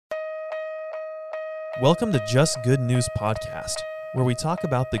Welcome to Just Good News Podcast, where we talk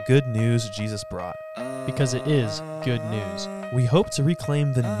about the good news Jesus brought. Because it is good news. We hope to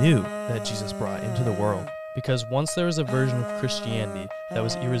reclaim the new that Jesus brought into the world. Because once there was a version of Christianity that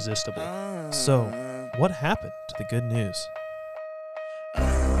was irresistible. So, what happened to the good news?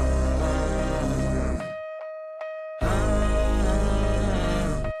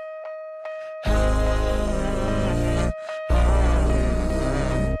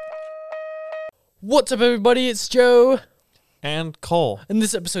 What's up, everybody? It's Joe. And Cole. And this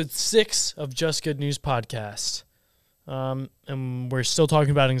is episode 6 of Just Good News Podcast. And we're still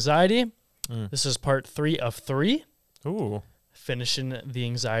talking about anxiety. This is part 3 of 3. Ooh. Finishing the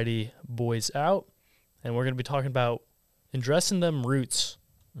anxiety boys out. And we're going to be talking about addressing them roots.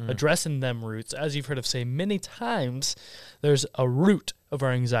 As you've heard us say many times, there's a root of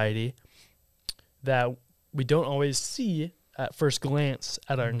our anxiety that we don't always see at first glance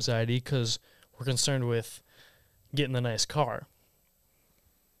at our anxiety because we're concerned with getting the nice car.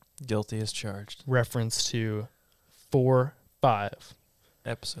 Guilty as charged. Reference to 4-5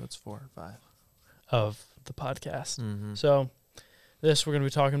 Episodes 4 and 5 of the podcast. Mm-hmm. So this we're going to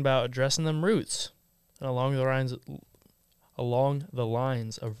be talking about addressing them roots and along the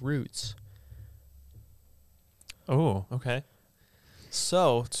lines of roots. Oh, okay.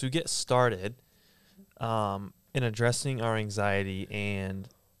 So, to get started in addressing our anxiety and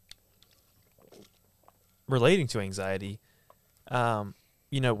relating to anxiety,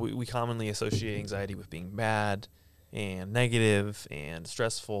 we commonly associate anxiety with being bad and negative and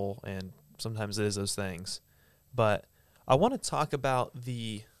stressful, and sometimes it is those things. But I want to talk about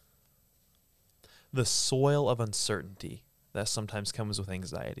the soil of uncertainty that sometimes comes with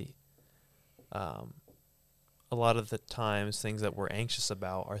anxiety. A lot of the times, things that we're anxious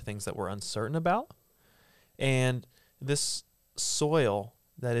about are things that we're uncertain about. And this soil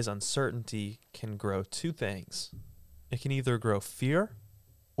that is uncertainty can grow two things. It can either grow fear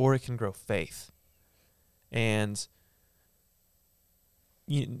or it can grow faith. And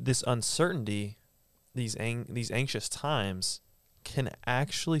this uncertainty, these anxious times, can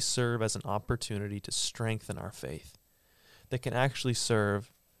actually serve as an opportunity to strengthen our faith. They can actually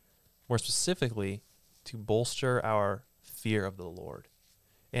serve, more specifically, to bolster our fear of the Lord.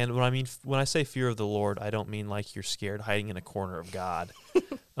 And when I say fear of the Lord, I don't mean like you're scared hiding in a corner of God.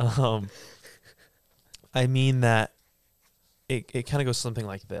 I mean that it kind of goes something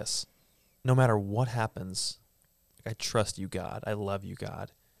like this. No matter what happens, I trust you, God. I love you,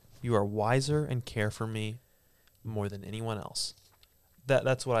 God. You are wiser and care for me more than anyone else.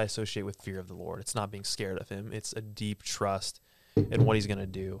 That's what I associate with fear of the Lord. It's not being scared of him. It's a deep trust in what he's going to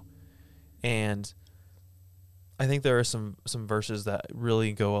do. And I think there are some verses that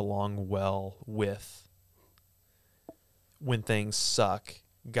really go along well with when things suck.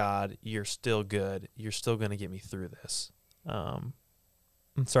 God, you're still good. You're still going to get me through this.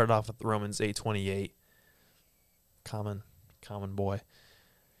 Start off with Romans 8:28. Common boy.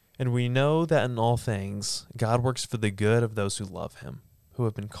 And we know that in all things, God works for the good of those who love him, who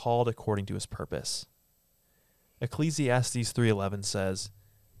have been called according to his purpose. Ecclesiastes 3:11 says,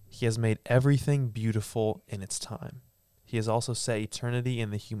 he has made everything beautiful in its time. He has also set eternity in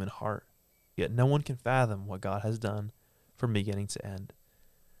the human heart. Yet no one can fathom what God has done from beginning to end.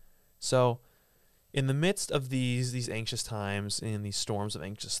 So, in the midst of these anxious times, in these storms of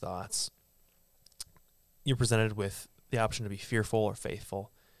anxious thoughts, you're presented with the option to be fearful or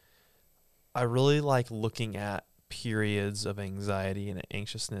faithful. I really like looking at periods of anxiety and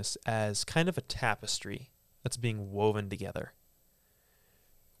anxiousness as kind of a tapestry that's being woven together.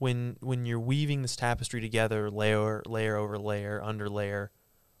 When you're weaving this tapestry together, layer over layer, under layer,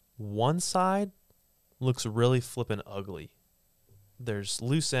 one side looks really flippin' ugly. There's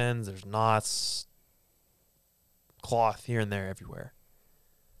loose ends, there's knots, cloth here and there everywhere.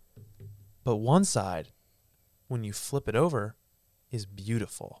 But one side, when you flip it over, is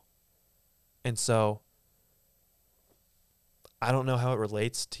beautiful. And so, I don't know how it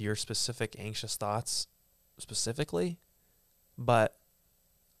relates to your specific anxious thoughts specifically, but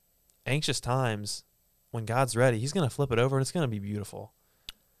anxious times, when God's ready, he's going to flip it over and it's going to be beautiful.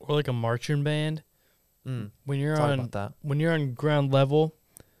 Or like a marching band. When you're on ground level,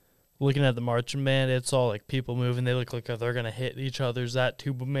 looking at the marching band, it's all like people moving. They look like they're going to hit each other. Is that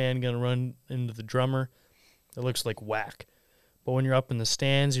tuba man going to run into the drummer? It looks like whack. But when you're up in the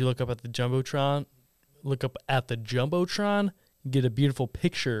stands, you look up at the Jumbotron, you get a beautiful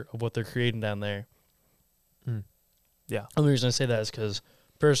picture of what they're creating down there. Yeah. The only reason I say that is because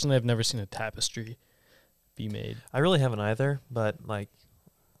personally, I've never seen a tapestry be made. I really haven't either, but I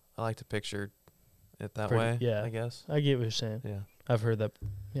like to picture it that way. Yeah, I guess. I get what you're saying. Yeah, I've heard that.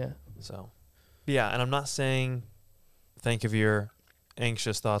 Yeah. So, Yeah, and I'm not saying think of your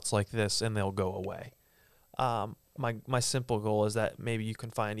anxious thoughts like this and they'll go away. My simple goal is that maybe you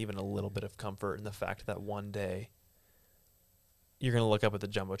can find even a little bit of comfort in the fact that one day you're going to look up at the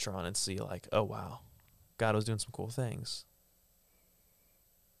Jumbotron and see like, oh, wow, God was doing some cool things.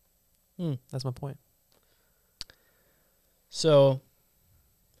 That's my point. So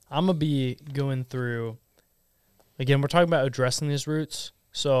I'm going to be going through, again, we're talking about addressing these roots.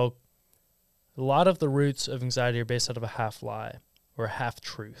 So a lot of the roots of anxiety are based out of a half lie or a half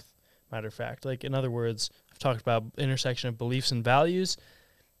truth, matter of fact. Like, in other words, I've talked about intersection of beliefs and values.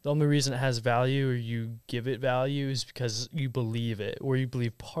 The only reason it has value or you give it value is because you believe it or you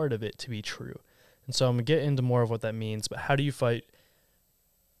believe part of it to be true. And so I'm going to get into more of what that means, but how do you fight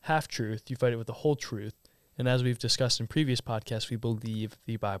half-truth? You fight it with the whole truth. And as we've discussed in previous podcasts, we believe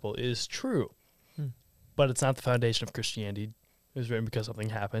the Bible is true. But it's not the foundation of Christianity. It was written because something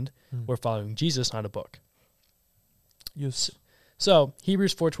happened. We're following Jesus, not a book. Yes. So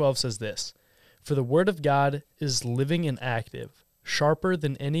Hebrews 4:12 says this, "For the word of God is living and active, sharper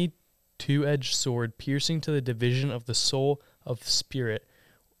than any two-edged sword, piercing to the division of the soul, of spirit,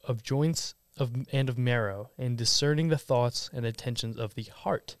 of joints, and of marrow, and discerning the thoughts and intentions of the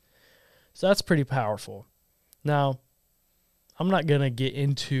heart." So that's pretty powerful. Now, I'm not going to get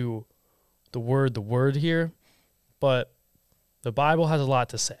into the word here, but the Bible has a lot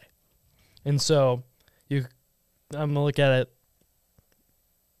to say. And so I'm going to look at it,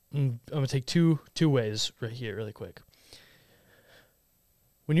 I'm going to take two ways right here really quick.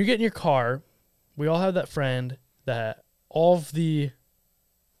 When you get in your car, we all have that friend that all of the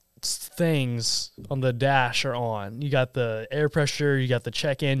things on the dash are on. You got the air pressure, you got the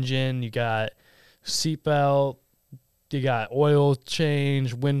check engine, you got seatbelt, you got oil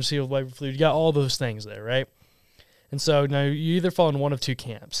change, windshield wiper fluid, you got all those things there, right? And so now you either fall in one of two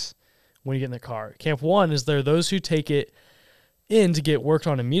camps when you get in the car. Camp one is there are those who take it in to get worked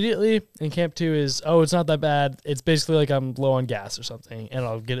on immediately, and camp two is, oh, it's not that bad. It's basically like I'm low on gas or something, and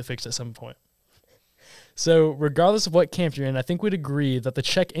I'll get it fixed at some point. So regardless of what camp you're in, I think we'd agree that the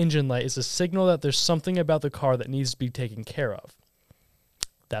check engine light is a signal that there's something about the car that needs to be taken care of.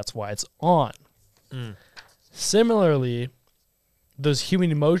 That's why it's on. Similarly, those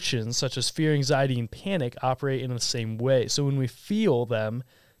human emotions, such as fear, anxiety, and panic, operate in the same way. So when we feel them,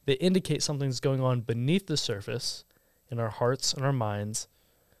 they indicate something's going on beneath the surface in our hearts and our minds.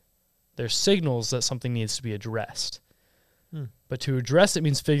 They're signals that something needs to be addressed. But to address it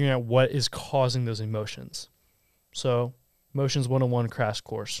means figuring out what is causing those emotions. So, Emotions 101 crash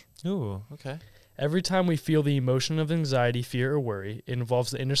course. Ooh, okay. Every time we feel the emotion of anxiety, fear, or worry, it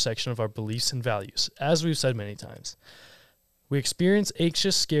involves the intersection of our beliefs and values, as we've said many times. We experience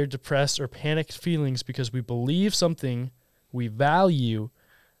anxious, scared, depressed, or panicked feelings because we believe something we value.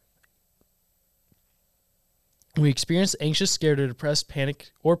 We experience anxious, scared, or depressed,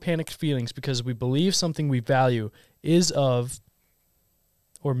 panicked feelings because we believe something we value is of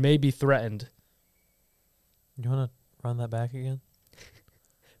or may be threatened. You want to run that back again?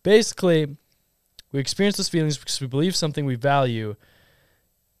 Basically, we experience those feelings because we believe something we value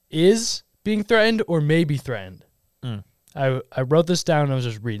is being threatened or may be threatened. I wrote this down and I was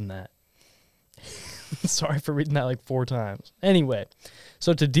just reading that. Sorry for reading that like 4 times. Anyway,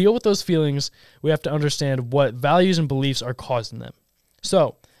 so to deal with those feelings, we have to understand what values and beliefs are causing them.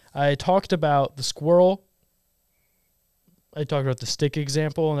 So I talked about the squirrel. I talked about the stick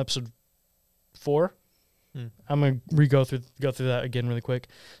example in episode 4. I'm going to go through that again really quick.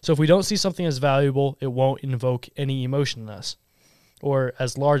 So if we don't see something as valuable, it won't invoke any emotion in us or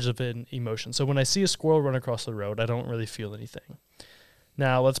as large of an emotion. So when I see a squirrel run across the road, I don't really feel anything.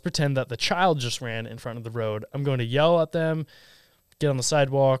 Now let's pretend that the child just ran in front of the road. I'm going to yell at them, get on the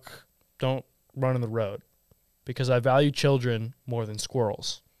sidewalk, don't run in the road, because I value children more than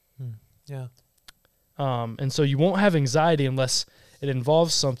squirrels. Yeah. And so you won't have anxiety unless it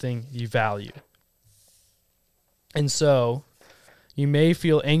involves something you value. And so you may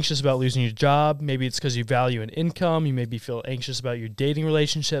feel anxious about losing your job. Maybe it's because you value an income. You maybe feel anxious about your dating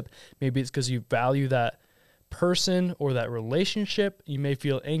relationship. Maybe it's because you value that person or that relationship. You may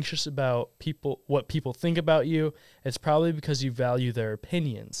feel anxious about what people think about you. It's probably because you value their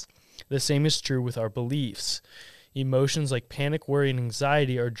opinions. The same is true with our beliefs. Emotions like panic, worry, and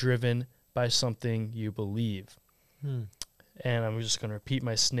anxiety are driven by something you believe. And I'm just going to repeat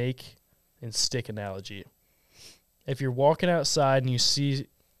my snake and stick analogy. If you're walking outside and you see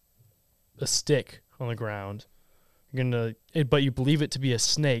a stick on the ground, but you believe it to be a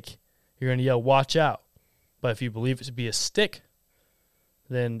snake, you're going to yell, "Watch out." But if you believe it to be a stick,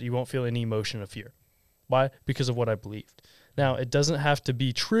 then you won't feel any emotion of fear. Why? Because of what I believed. Now, it doesn't have to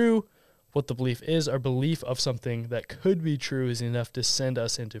be true what the belief is. Our belief of something that could be true is enough to send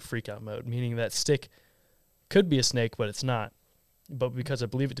us into freak out mode, meaning that stick could be a snake, but it's not. But because I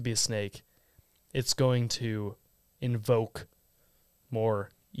believe it to be a snake, it's going to invoke more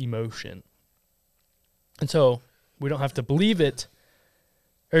emotion. And so we don't have to believe it,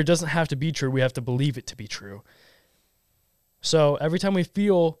 or it doesn't have to be true. We have to believe it to be true. So every time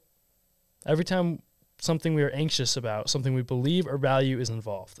something we are anxious about, something we believe or value is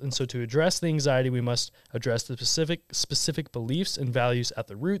involved. And so to address the anxiety, we must address the specific beliefs and values at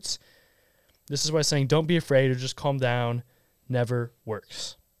the roots. This is why saying don't be afraid or just calm down never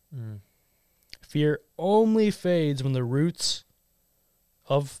works. Fear only fades when the roots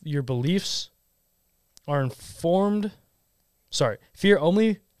of your beliefs are informed. Fear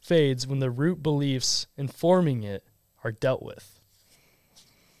only fades when the root beliefs informing it are dealt with.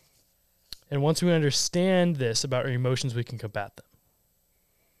 And once we understand this about our emotions, we can combat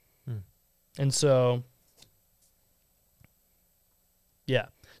them. And so, yeah.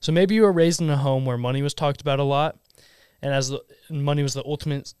 So maybe you were raised in a home where money was talked about a lot, and money was the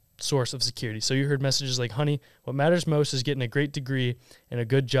ultimate source of security. So you heard messages like, honey, what matters most is getting a great degree and a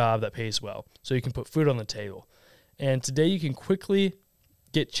good job that pays well so you can put food on the table. And today you can quickly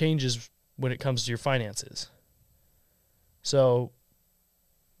get changes when it comes to your finances. So,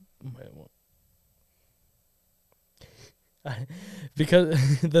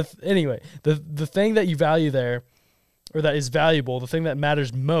 because the thing that you value there, or that is valuable, the thing that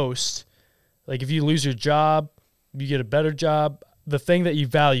matters most, like if you lose your job, you get a better job, the thing that you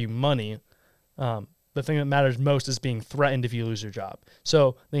value, money, the thing that matters most is being threatened if you lose your job.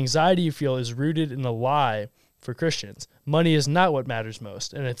 So the anxiety you feel is rooted in a lie for Christians. Money is not what matters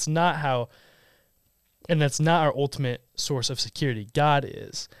most, and that's not our ultimate source of security. God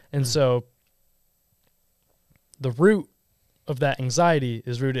is. And so the root of that anxiety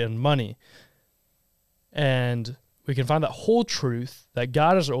is rooted in money. And we can find that whole truth that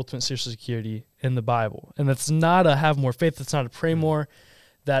God is our ultimate source of security in the Bible. And that's not a have more faith. That's not a pray more.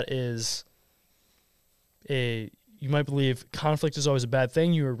 That is you might believe conflict is always a bad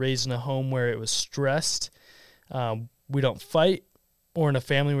thing. You were raised in a home where it was stressed. We don't fight, or in a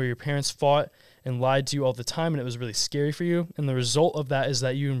family where your parents fought and lied to you all the time, and it was really scary for you. And the result of that is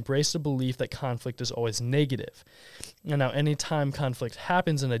that you embrace the belief that conflict is always negative. And now anytime conflict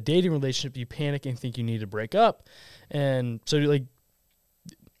happens in a dating relationship, you panic and think you need to break up. And so, like,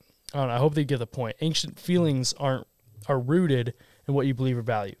 I don't know, I hope they get the point. Ancient feelings are rooted in what you believe or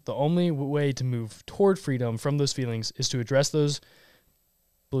value. The only way to move toward freedom from those feelings is to address those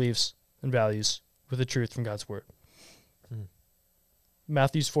beliefs and values with the truth from God's word.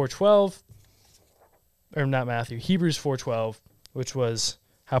 Hebrews 4:12, which was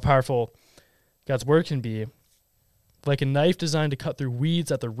how powerful God's word can be. Like a knife designed to cut through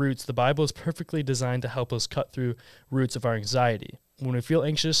weeds at the roots, the Bible is perfectly designed to help us cut through roots of our anxiety. When we feel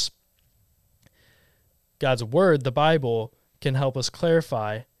anxious, God's word, the Bible, can help us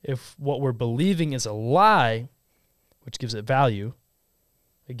clarify if what we're believing is a lie, which gives it value,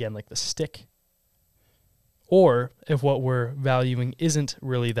 again, like the stick, or if what we're valuing isn't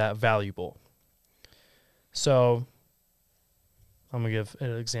really that valuable. So, I'm going to give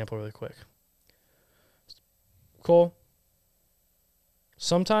an example really quick. Cole,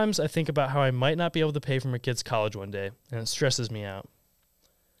 sometimes I think about how I might not be able to pay for my kid's college one day, and it stresses me out.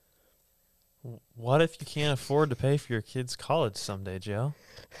 What if you can't afford to pay for your kid's college someday, Joe?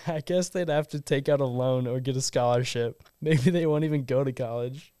 I guess they'd have to take out a loan or get a scholarship. Maybe they won't even go to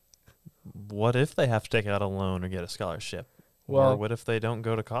college. What if they have to take out a loan or get a scholarship? Well, or what if they don't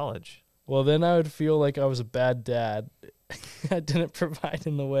go to college? Well, then I would feel like I was a bad dad. I didn't provide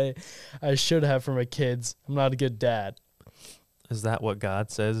in the way I should have for my kids. I'm not a good dad. Is that what God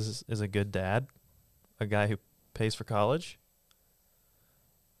says is a good dad? A guy who pays for college?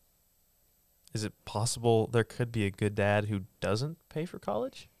 Is it possible there could be a good dad who doesn't pay for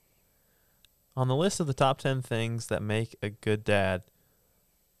college? On the list of the top 10 things that make a good dad,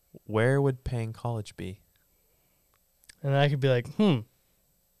 where would paying college be? And I could be like,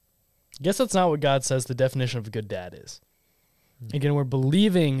 guess that's not what God says the definition of a good dad is. Again, we're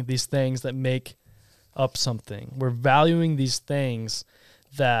believing these things that make up something. We're valuing these things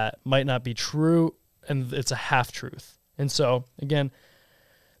that might not be true, and it's a half-truth. And so, again,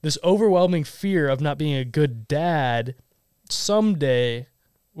 this overwhelming fear of not being a good dad someday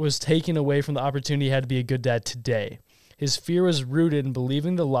was taken away from the opportunity he had to be a good dad today. His fear was rooted in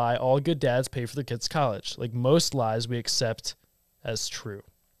believing the lie all good dads pay for their kids' college, like most lies we accept as true.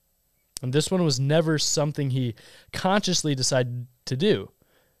 And this one was never something he consciously decided to do.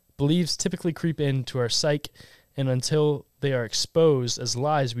 Beliefs typically creep into our psyche, and until they are exposed as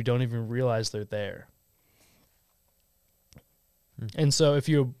lies, we don't even realize they're there. And so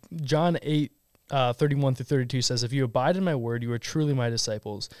John 8, 31 through 32 says, if you abide in my word, you are truly my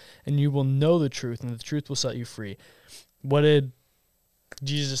disciples, and you will know the truth, and the truth will set you free. What did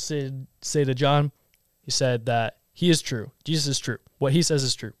Jesus say to John? He said that he is true. Jesus is true. What he says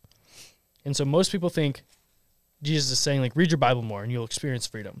is true. And so most people think Jesus is saying, like, read your Bible more and you'll experience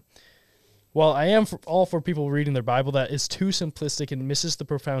freedom. Well, I am all for people reading their Bible. That is too simplistic and misses the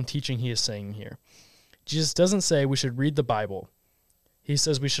profound teaching he is saying here. Jesus doesn't say we should read the Bible. He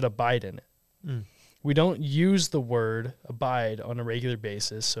says we should abide in it. We don't use the word abide on a regular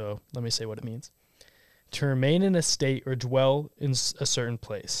basis, so let me say what it means. To remain in a state or dwell in a certain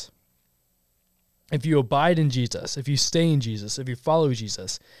place. If you abide in Jesus, if you stay in Jesus, if you follow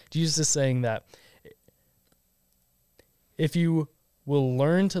Jesus, Jesus is saying that if you will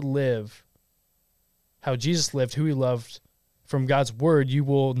learn to live how Jesus lived, who he loved from God's word, you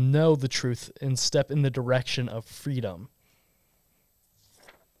will know the truth and step in the direction of freedom,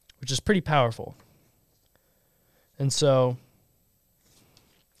 which is pretty powerful. And so,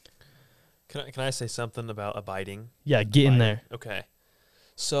 Can I say something about abiding? yeah, get in there. Okay.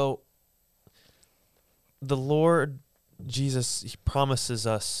 So, the Lord Jesus, he promises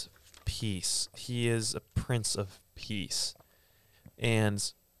us peace. He is a Prince of Peace.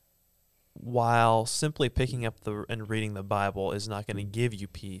 And while simply picking up and reading the Bible is not going to give you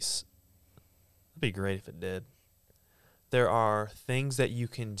peace, it'd be great if it did. There are things that you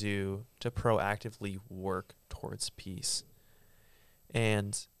can do to proactively work towards peace.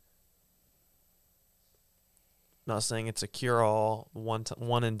 And not saying it's a cure-all,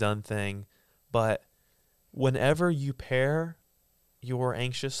 one and done thing, but whenever you pair your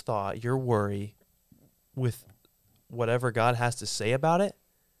anxious thought, your worry, with whatever God has to say about it,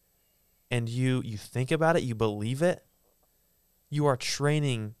 and you think about it, you believe it, you are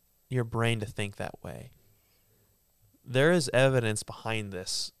training your brain to think that way. There is evidence behind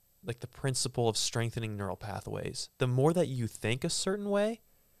this, like the principle of strengthening neural pathways. The more that you think a certain way,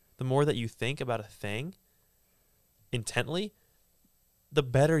 the more that you think about a thing intently, the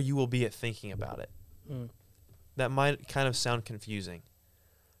better you will be at thinking about it. That might kind of sound confusing,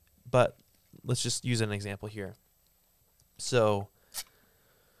 but let's just use an example here. So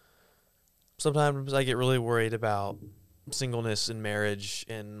sometimes I get really worried about singleness and marriage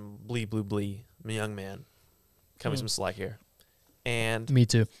and blee, blue, blee. I'm a young man. Cut me some slack here. And Me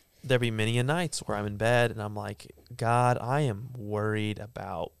too. there be many a nights where I'm in bed and I'm like, God, I am worried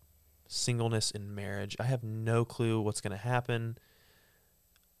about singleness and marriage. I have no clue what's going to happen.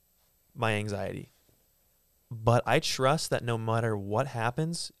 My anxiety. But I trust that no matter what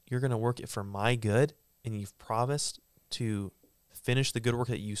happens, you're going to work it for my good, and you've promised to finish the good work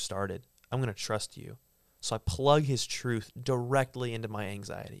that you started. I'm going to trust you. So I plug his truth directly into my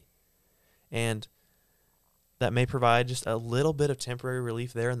anxiety. And that may provide just a little bit of temporary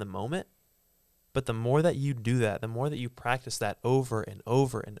relief there in the moment. But the more that you do that, the more that you practice that over and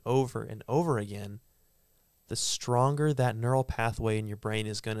over and over and over again, the stronger that neural pathway in your brain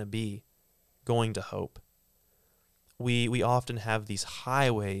is going to be going to hope. We often have these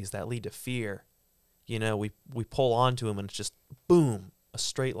highways that lead to fear. You know, we pull onto them and it's just, boom, a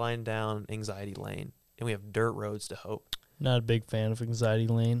straight line down anxiety lane. And we have dirt roads to hope. Not a big fan of anxiety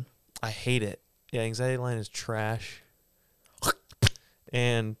lane. I hate it. Yeah, anxiety lane is trash.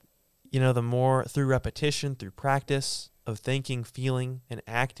 And, you know, the more through repetition, through practice of thinking, feeling, and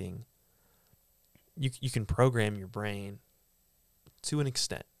acting, you can program your brain to an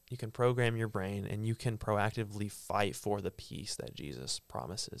extent. You can program your brain and you can proactively fight for the peace that Jesus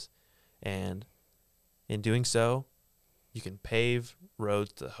promises. And in doing so, you can pave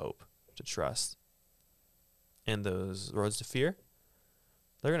roads to hope, to trust. And those roads to fear,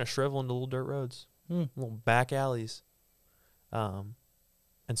 they're going to shrivel into little dirt roads, little back alleys. And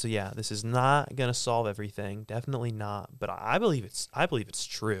so, yeah, this is not going to solve everything. Definitely not. But I believe it's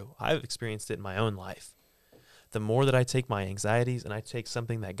true. I've experienced it in my own life. The more that I take my anxieties and I take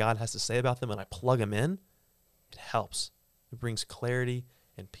something that God has to say about them and I plug them in, it helps. It brings clarity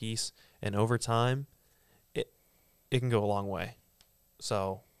and peace. And over time, it can go a long way.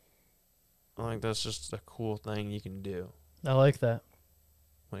 So I think that's just a cool thing you can do I like that.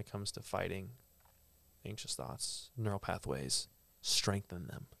 when it comes to fighting anxious thoughts, neural pathways. Strengthen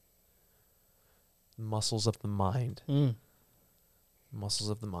them. Muscles of the mind. Muscles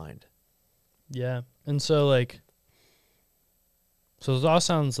of the mind. Yeah. And so, so this all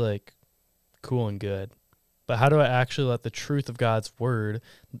sounds like cool and good, but how do I actually let the truth of God's word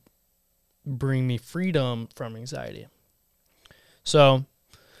bring me freedom from anxiety? So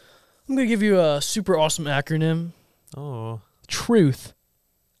I'm going to give you a super awesome acronym Oh, Truth.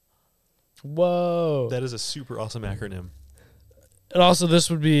 Whoa. that is a super awesome acronym. And also, this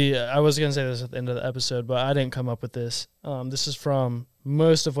would be, I was going to say this at the end of the episode, but I didn't come up with this. This is from,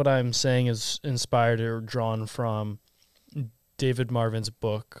 most of what I'm saying is inspired or drawn from David Marvin's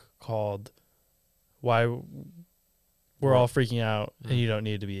book called Why We're All Freaking Out and You Don't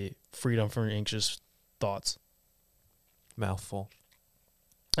Need to Be, Freedom from Anxious Thoughts. Mouthful.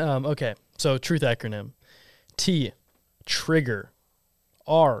 Okay, so truth acronym. T, trigger.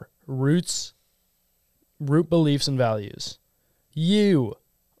 R, root beliefs and values. U,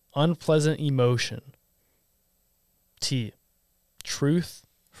 unpleasant emotion. T, truth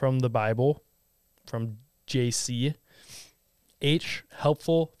from the Bible, from JC. H,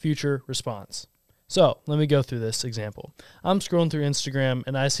 helpful future response. So let me go through this example. I'm scrolling through Instagram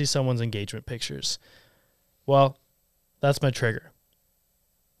and I see someone's engagement pictures. Well, that's my trigger.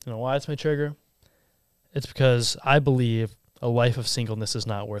 You know why it's my trigger? It's because I believe a life of singleness is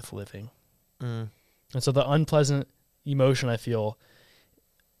not worth living. And so the unpleasant emotion I feel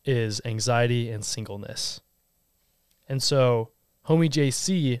is anxiety and singleness. And so homie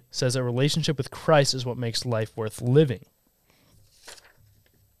JC says a relationship with Christ is what makes life worth living.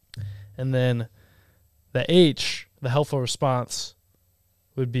 And then the H, the helpful response,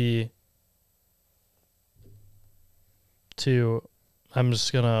 would be to, I'm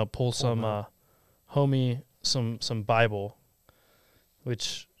just going to pull some some Bible,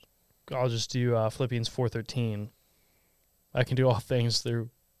 which I'll just do Philippians 4:13. I can do all things through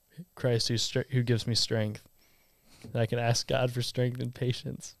Christ who gives me strength. And I can ask God for strength and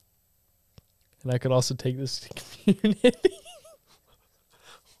patience. And I could also take this to community.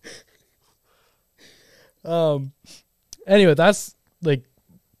 Anyway, that's like,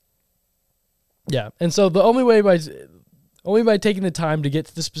 yeah. And so the only way by taking the time to get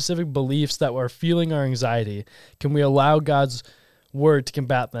to the specific beliefs that are fueling our anxiety can we allow God's word to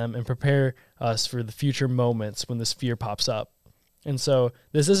combat them and prepare us for the future moments when this fear pops up. And so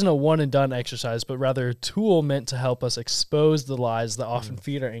this isn't a one and done exercise, but rather a tool meant to help us expose the lies that often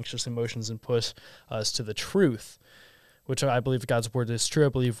feed our anxious emotions and push us to the truth, which I believe God's word is true. I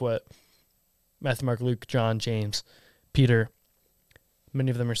believe what Matthew, Mark, Luke, John, James, Peter, many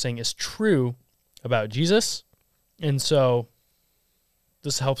of them are saying is true about Jesus. And so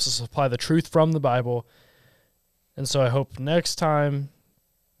this helps us apply the truth from the Bible. And so I hope next time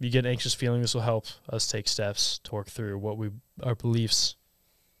you get an anxious feeling, this will help us take steps to work through our beliefs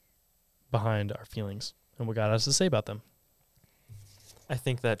behind our feelings and what God has to say about them. I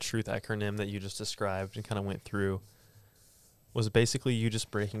think that truth acronym that you just described and kind of went through was basically you just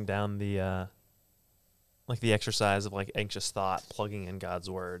breaking down the the exercise of like anxious thought, plugging in God's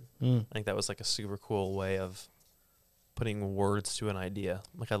word. I think that was like a super cool way of putting words to an idea.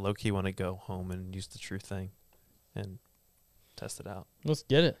 Like I low-key want to go home and use the truth thing and test it out. Let's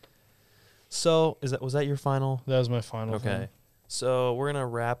get it. So was that your final? That was my final. Okay. Thing. So we're going to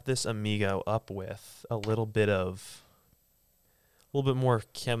wrap this amigo up with a little bit more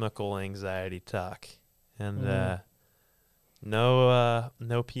chemical anxiety talk. And no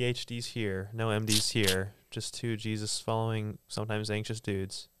PhDs here, no MDs here, just two Jesus following, sometimes anxious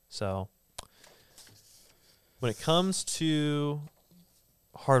dudes. So when it comes to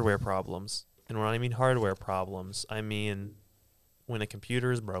hardware problems, and when I mean hardware problems, I mean when a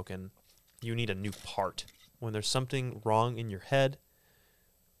computer is broken, you need a new part. When there's something wrong in your head,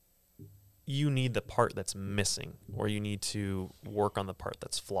 you need the part that's missing, or you need to work on the part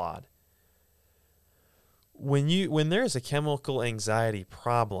that's flawed. When there's a chemical anxiety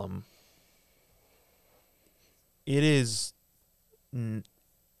problem, it is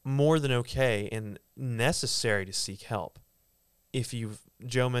more than okay and necessary to seek help.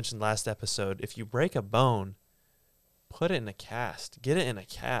 Joe mentioned last episode, if you break a bone, put it in a cast. Get it in a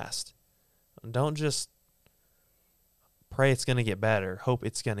cast. Don't just pray it's going to get better. Hope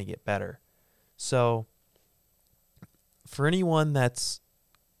it's going to get better. So for anyone that's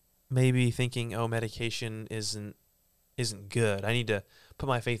maybe thinking, oh, medication isn't good, I need to put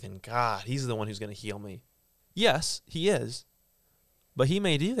my faith in God. He's the one who's going to heal me. Yes, he is. But he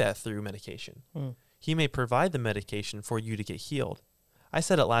may do that through medication. He may provide the medication for you to get healed. I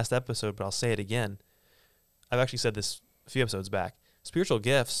said it last episode, but I'll say it again. I've actually said this a few episodes back. Spiritual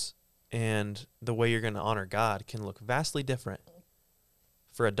gifts and the way you're going to honor God can look vastly different.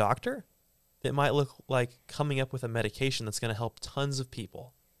 For a doctor, it might look like coming up with a medication that's going to help tons of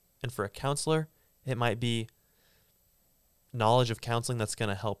people. And for a counselor, it might be knowledge of counseling that's going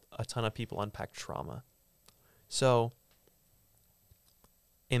to help a ton of people unpack trauma. So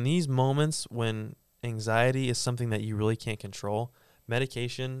in these moments when anxiety is something that you really can't control,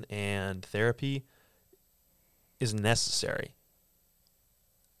 medication and therapy is necessary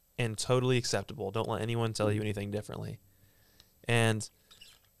and totally acceptable. Don't let anyone tell you anything differently. And,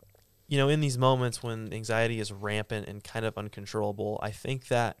 in these moments when anxiety is rampant and kind of uncontrollable, I think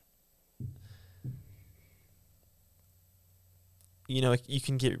that, you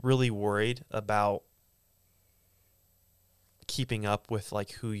can get really worried about keeping up with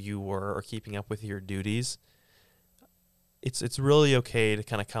like who you were or keeping up with your duties. It's really okay to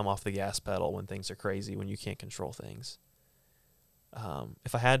kind of come off the gas pedal when things are crazy, when you can't control things.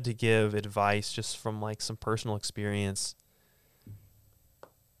 If I had to give advice just from like some personal experience,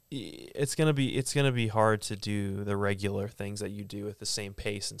 it's gonna be hard to do the regular things that you do at the same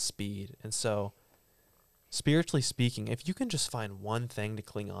pace and speed. And so, spiritually speaking, if you can just find one thing to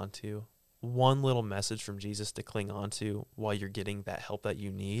cling on to, one little message from Jesus to cling on to while you're getting that help that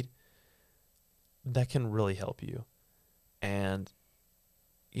you need, that can really help you. And,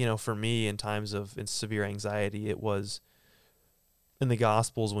 for me, in times of severe anxiety, it was in the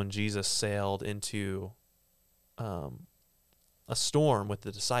Gospels when Jesus sailed into a storm with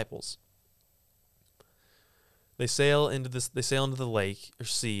the disciples. They sail into the lake or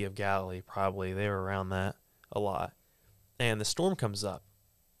sea of Galilee, probably. They were around that a lot. And the storm comes up,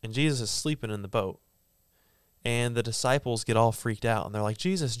 and Jesus is sleeping in the boat. And the disciples get all freaked out, and they're like,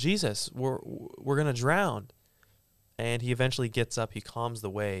 Jesus, we're going to drown. And he eventually gets up, he calms the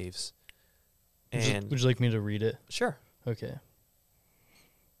waves. And would you like me to read it? Sure. Okay.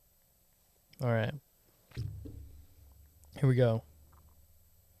 All right. Here we go.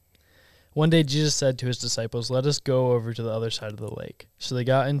 One day Jesus said to his disciples, "Let us go over to the other side of the lake." So they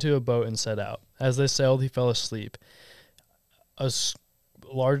got into a boat and set out. As they sailed, he fell asleep. A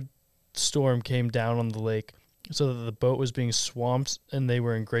large storm came down on the lake, so that the boat was being swamped and they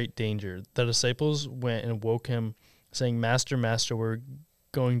were in great danger. The disciples went and woke him, saying, "Master, Master, we're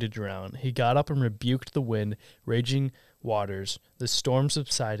going to drown." He got up and rebuked the wind, raging waters. The storm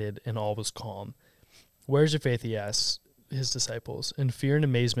subsided and all was calm. "Where's your faith?" he asked his disciples. In fear and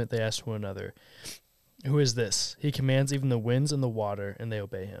amazement, they asked one another, "Who is this? He commands even the winds and the water, and they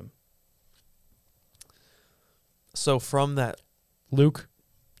obey him." So from that, Luke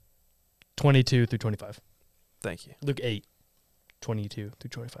 22 through 25. thank you. Luke 8, 22 through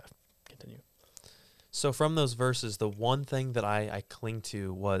 25. Continue. So from those verses, the one thing that I cling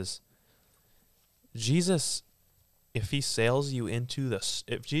to was Jesus. If Jesus sails you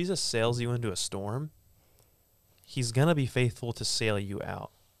into a storm, he's going to be faithful to sail you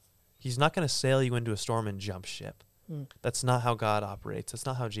out. He's not going to sail you into a storm and jump ship. That's not how God operates. That's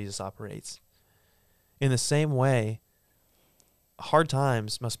not how Jesus operates. In the same way, hard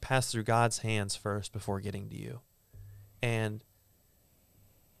times must pass through God's hands first before getting to you. And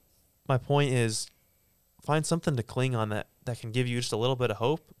my point is, find something to cling on that can give you just a little bit of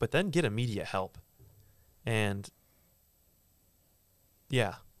hope, but then get immediate help. And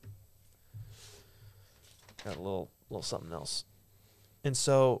yeah. Got a little something else. And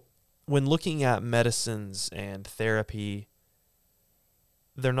so when looking at medicines and therapy,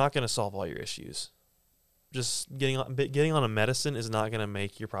 they're not going to solve all your issues. Just getting on a medicine is not going to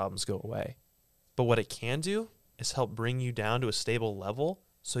make your problems go away. But what it can do is help bring you down to a stable level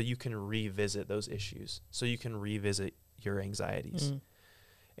so you can revisit those issues, so you can revisit your anxieties.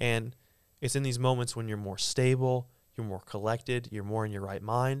 And it's in these moments when you're more stable, you're more collected, you're more in your right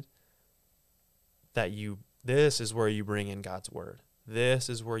mind, that this is where you bring in God's word. This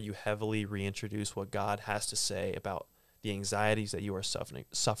is where you heavily reintroduce what God has to say about the anxieties that you are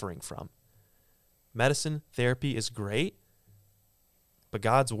suffering from. Medicine, therapy is great, but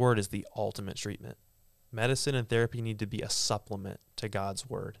God's word is the ultimate treatment. Medicine and therapy need to be a supplement to God's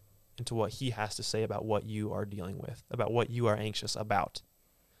word and to what he has to say about what you are dealing with, about what you are anxious about.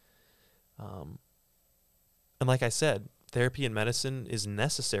 And like I said, therapy and medicine is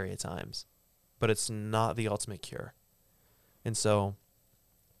necessary at times, but it's not the ultimate cure. And so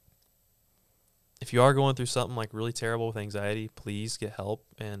if you are going through something like really terrible with anxiety, please get help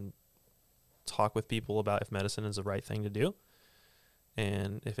and talk with people about if medicine is the right thing to do.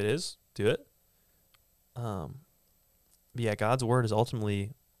 And if it is, do it. But yeah, God's word is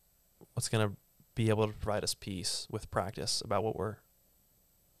ultimately what's going to be able to provide us peace with practice about what we're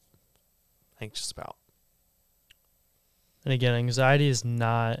anxious about. And again, anxiety is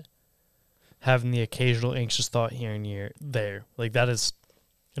not having the occasional anxious thought here and there. Like, that is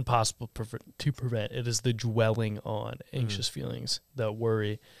impossible to prevent. It is the dwelling on anxious feelings, that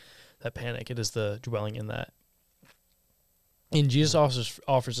worry, that panic. It is the dwelling in that. And Jesus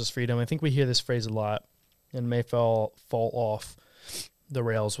offers us freedom. I think we hear this phrase a lot and may fall off the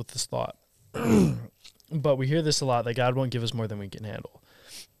rails with this thought. But we hear this a lot, that God won't give us more than we can handle.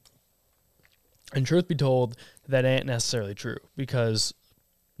 And truth be told, that ain't necessarily true, because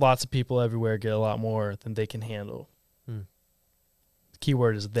lots of people everywhere get a lot more than they can handle. The key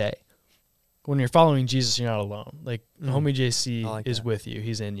word is they. When you're following Jesus, you're not alone. Like, homie JC is with you.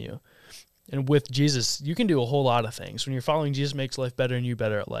 He's in you. And with Jesus, you can do a whole lot of things. When you're following Jesus, it makes life better and you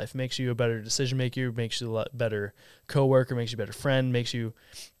better at life. It makes you a better decision maker, makes you a better coworker, makes you a better friend, makes you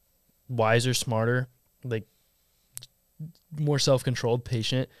wiser, smarter, like more self-controlled,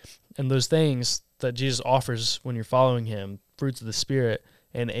 patient. And those things that Jesus offers when you're following him, fruits of the Spirit,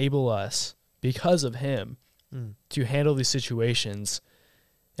 enable us, because of him, to handle these situations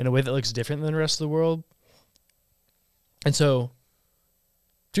in a way that looks different than the rest of the world. And so,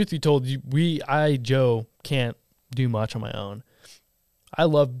 truth be told, Joe, can't do much on my own. I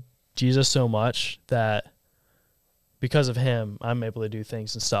love Jesus so much that because of him, I'm able to do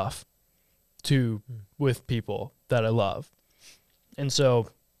things and stuff with people that I love. And so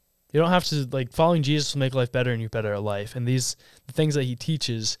you don't have to, like, following Jesus will make life better and you better at life. And the things that he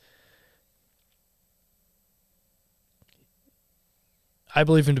teaches, I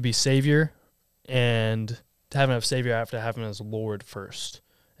believe him to be Savior, and to have him as Savior, I have to have him as Lord first.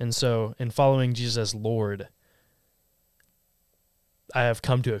 And so in following Jesus as Lord, I have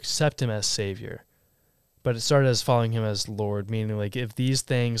come to accept him as Savior. But it started as following him as Lord, meaning, like, if these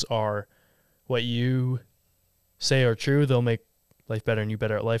things are what you say are true, they'll make life better and you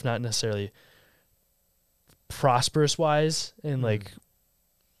better at life, not necessarily prosperous-wise, and, like,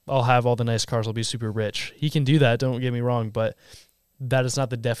 I'll have all the nice cars, I'll be super rich. He can do that, don't get me wrong, but that is not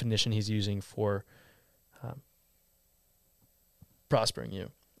the definition he's using for prospering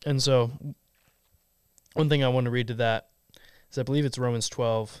you. And so one thing I want to read to that is, I believe it's Romans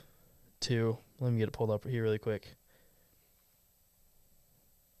 12:2. Let me get it pulled up here really quick.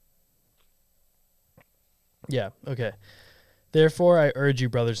 Yeah, okay. Therefore, I urge you,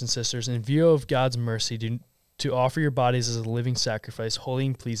 brothers and sisters, in view of God's mercy, to offer your bodies as a living sacrifice, holy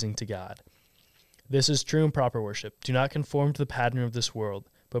and pleasing to God. This is true and proper worship. Do not conform to the pattern of this world,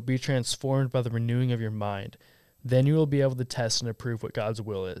 but be transformed by the renewing of your mind. Then you will be able to test and approve what God's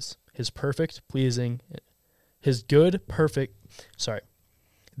will is,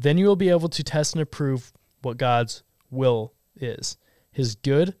 Then you will be able to test and approve what God's will is, his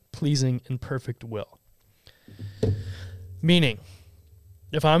good, pleasing, and perfect will. Meaning,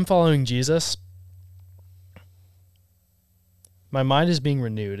 if I'm following Jesus, my mind is being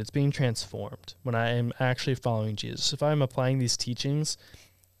renewed. It's being transformed when I am actually following Jesus. If I'm applying these teachings,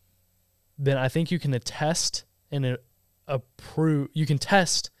 then I think you can attest and approve. You can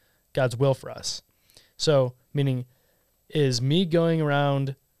test God's will for us. So, meaning, is me going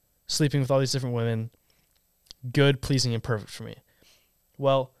around sleeping with all these different women good, pleasing, and perfect for me?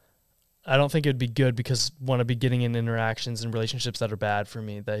 Well, I don't think it would be good, because I want to be getting in interactions and relationships that are bad for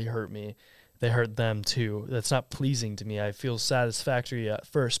me, that hurt me. They hurt them too. That's not pleasing to me. I feel satisfactory at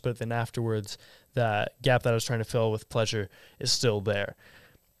first, but then afterwards, that gap that I was trying to fill with pleasure is still there.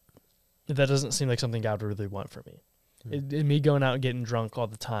 That doesn't seem like something God would really want for me. Me going out and getting drunk all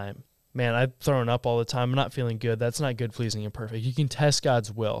the time, man, I'm throwing up all the time, I'm not feeling good. That's not good, pleasing, and perfect. You can test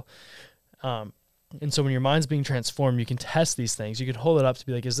God's will. And so when your mind's being transformed, you can test these things. You can hold it up to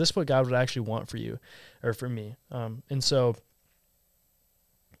be like, is this what God would actually want for you or for me? And so,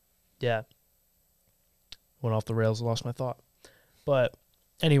 yeah. Went off the rails, lost my thought. But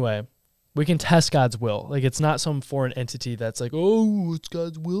anyway, we can test God's will. Like, it's not some foreign entity that's like, oh, it's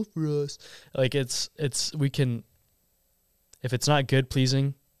God's will for us. Like, we can, if it's not good,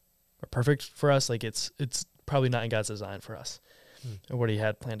 pleasing, or perfect for us, like, it's probably not in God's design for us or what he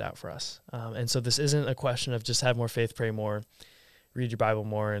had planned out for us. And so this isn't a question of just have more faith, pray more, read your Bible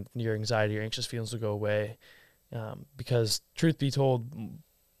more, and your anxiety, your anxious feelings will go away. Because truth be told,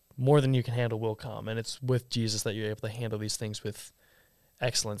 more than you can handle will come. And it's with Jesus that you're able to handle these things with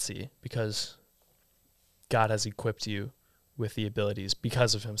excellency, because God has equipped you with the abilities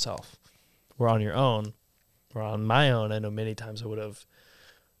because of himself. We're on your own, or on my own. I know many times I would have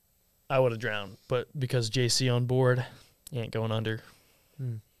drowned, but because JC on board, he ain't going under.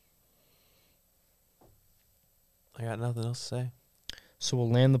 I got nothing else to say. So we'll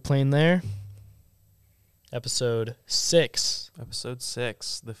land the plane there. Episode 6. Episode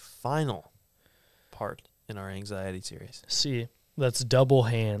 6, the final part in our anxiety series. See, that's double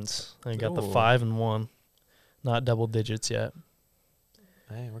hands. I got the 5 and 1. Not double digits yet.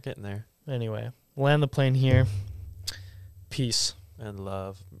 Hey, we're getting there. Anyway, land the plane here. Peace. And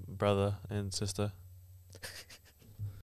love, brother and sister.